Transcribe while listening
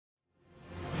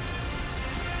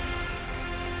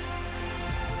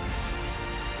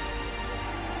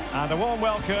And a warm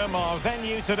welcome. Our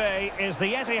venue today is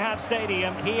the Etihad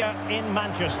Stadium here in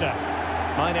Manchester.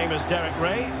 My name is Derek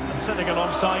Ray, and sitting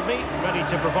alongside me, ready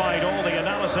to provide all the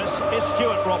analysis, is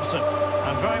Stuart Robson.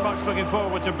 I'm very much looking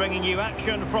forward to bringing you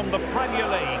action from the Premier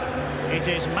League. It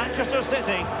is Manchester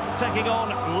City taking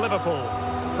on Liverpool.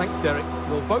 Thanks, Derek.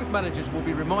 Well, both managers will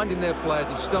be reminding their players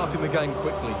of starting the game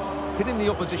quickly, hitting the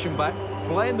opposition back,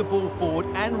 playing the ball forward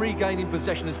and regaining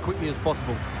possession as quickly as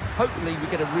possible. Hopefully we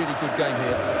get a really good game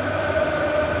here.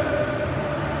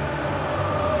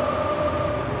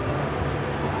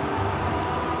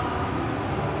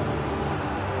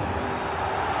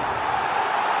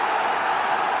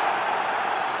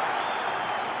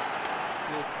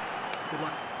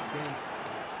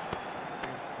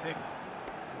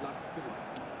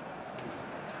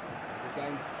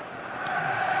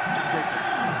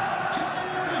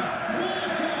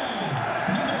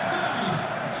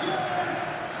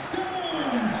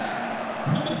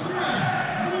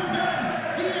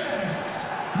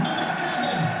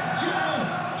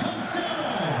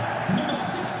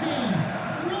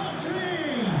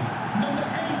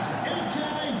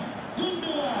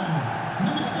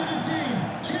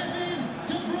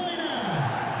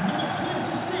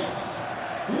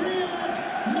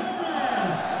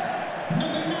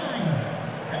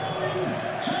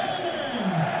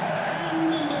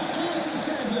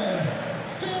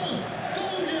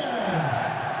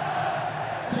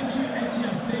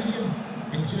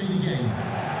 Enjoy the game.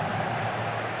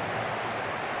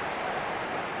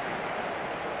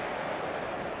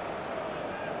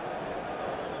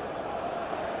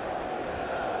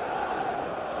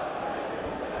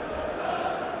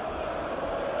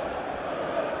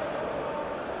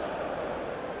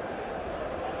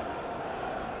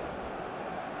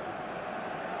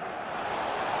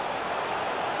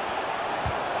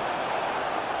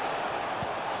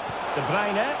 De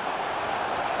Bruyne.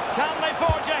 Can they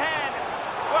forge ahead?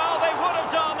 Well, they would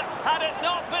have done had it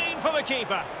not been for the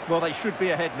keeper. Well, they should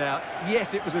be ahead now.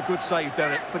 Yes, it was a good save,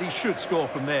 Derek, but he should score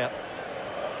from there.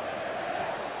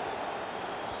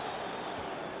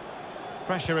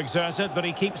 Pressure exerted, but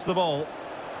he keeps the ball.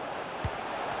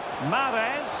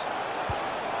 Mahrez.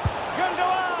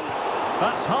 Gundogan.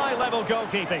 That's high-level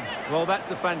goalkeeping. Well,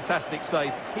 that's a fantastic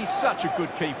save. He's such a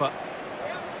good keeper.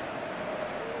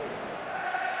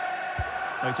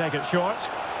 They take it short.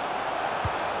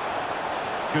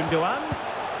 Gundogan,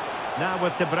 now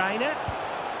with De Bruyne,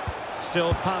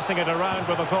 still passing it around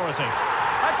with authority.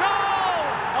 A goal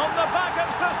on the back of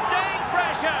sustained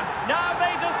pressure. Now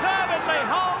they deservedly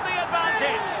hold the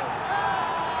advantage.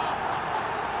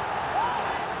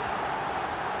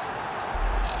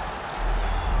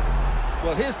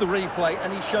 Well, here's the replay,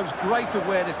 and he shows great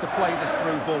awareness to play this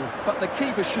through ball. But the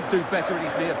keeper should do better at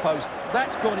his near post.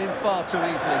 That's gone in far too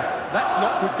easily. That's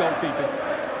not good goalkeeping.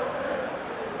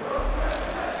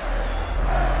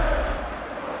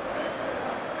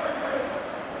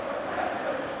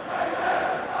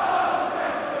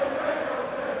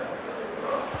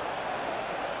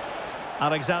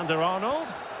 Alexander-Arnold.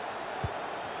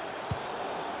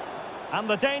 And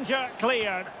the danger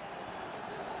cleared.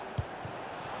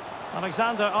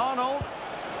 Alexander-Arnold.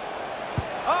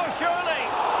 Oh, surely!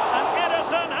 And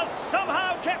Ederson has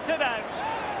somehow kept it out.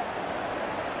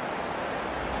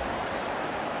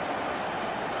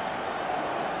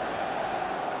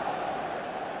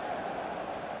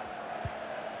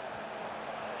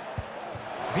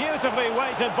 Beautifully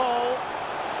weighted ball.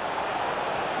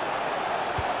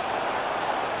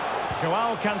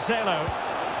 Joao Cancelo.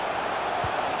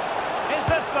 Is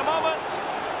this the moment?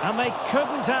 And they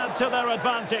couldn't add to their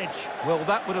advantage. Well,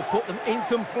 that would have put them in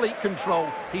complete control.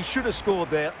 He should have scored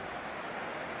there.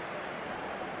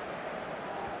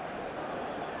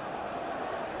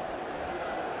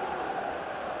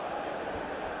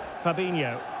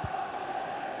 Fabinho.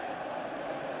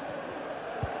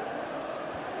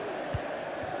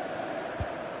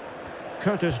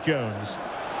 Curtis Jones.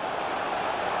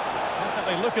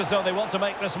 They look as though they want to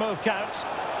make this move count.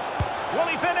 Will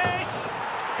he finish?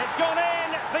 It's gone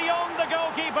in beyond the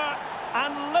goalkeeper,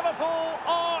 and Liverpool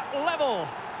are level.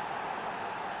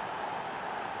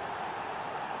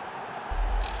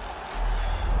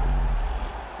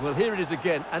 Well, here it is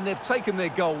again, and they've taken their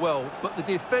goal well, but the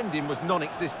defending was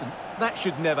non-existent. That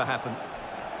should never happen.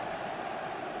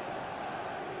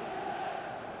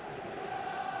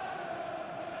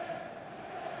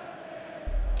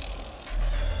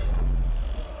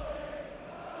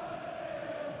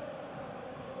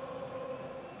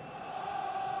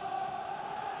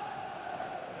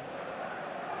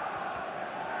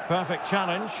 Perfect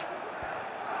challenge.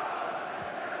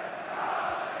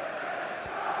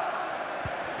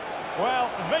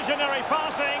 Well, visionary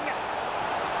passing.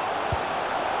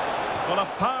 Well, a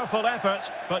powerful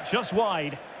effort, but just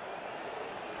wide.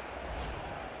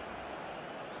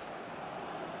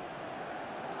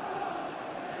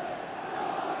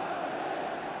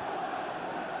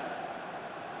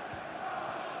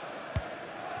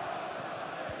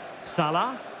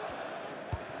 Salah.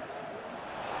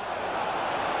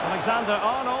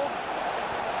 Alexander-Arnold.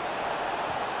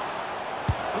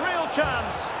 Real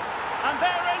chance. And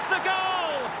there is the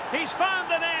goal. He's found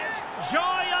the net. Joy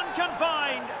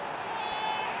unconfined.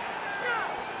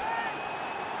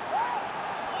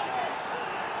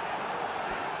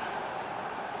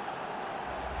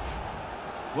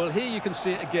 Well, here you can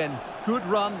see it again. Good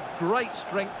run, great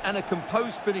strength, and a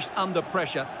composed finish under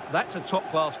pressure. That's a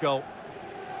top-class goal.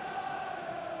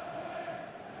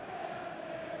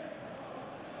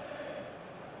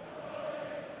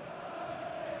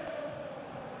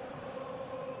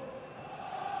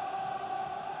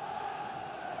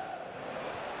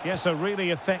 Yes, a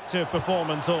really effective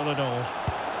performance all in all.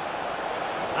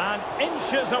 And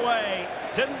inches away.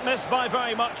 Didn't miss by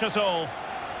very much at all.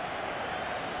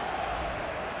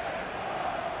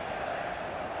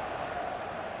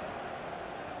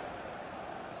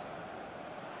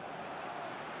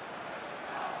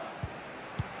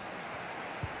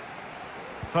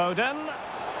 Foden.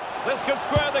 This could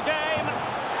square the game.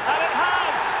 And it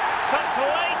has! Such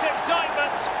late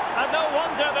excitement. And no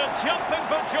wonder they're jumping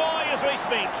for joy as we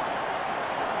speak.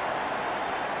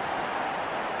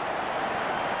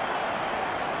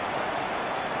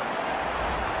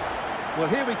 Well,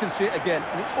 here we can see it again,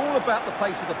 and it's all about the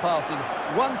pace of the passing.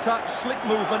 One touch, slick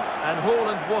movement, and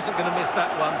Haaland wasn't going to miss that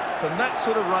one. From that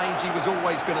sort of range, he was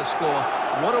always going to score.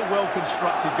 What a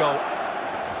well-constructed goal.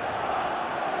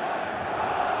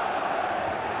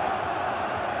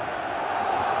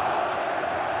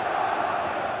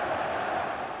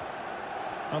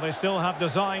 Well, they still have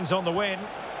designs on the win.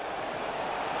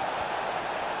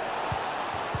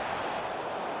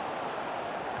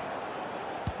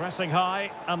 Pressing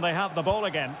high, and they have the ball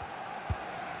again.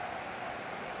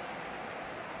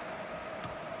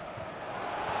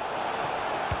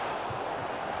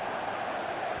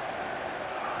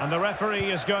 And the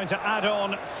referee is going to add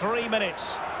on 3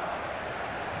 minutes.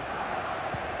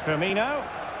 Firmino.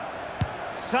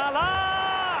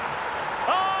 Salah!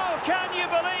 Oh, can you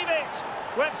believe it?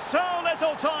 With so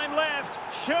little time left,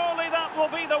 surely that will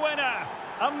be the winner.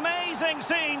 Amazing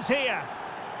scenes here.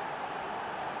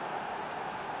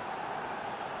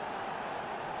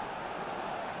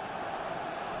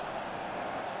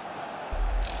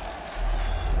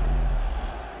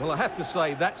 Well, I have to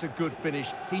say, that's a good finish.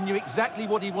 He knew exactly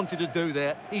what he wanted to do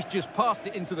there. He's just passed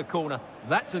it into the corner.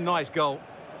 That's a nice goal.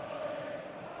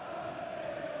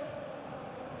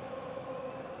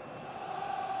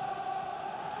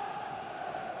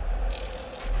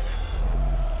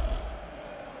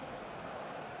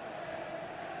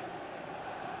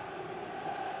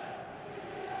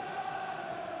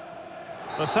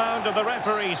 The sound of the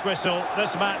referee's whistle.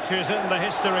 This match is in the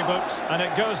history books, and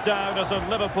it goes down as a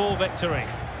Liverpool victory.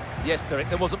 Yes, Derek,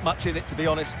 there wasn't much in it, to be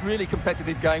honest. Really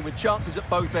competitive game with chances at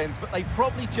both ends, but they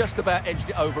probably just about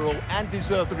edged it overall and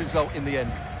deserved the result in the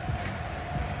end.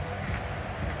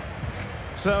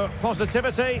 So,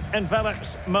 positivity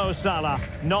envelops Mo Salah.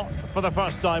 Not for the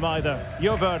first time either.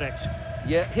 Your verdict?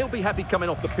 Yeah, he'll be happy coming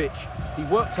off the pitch. He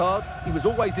worked hard, he was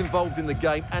always involved in the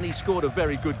game, and he scored a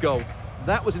very good goal.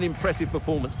 That was an impressive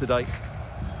performance today.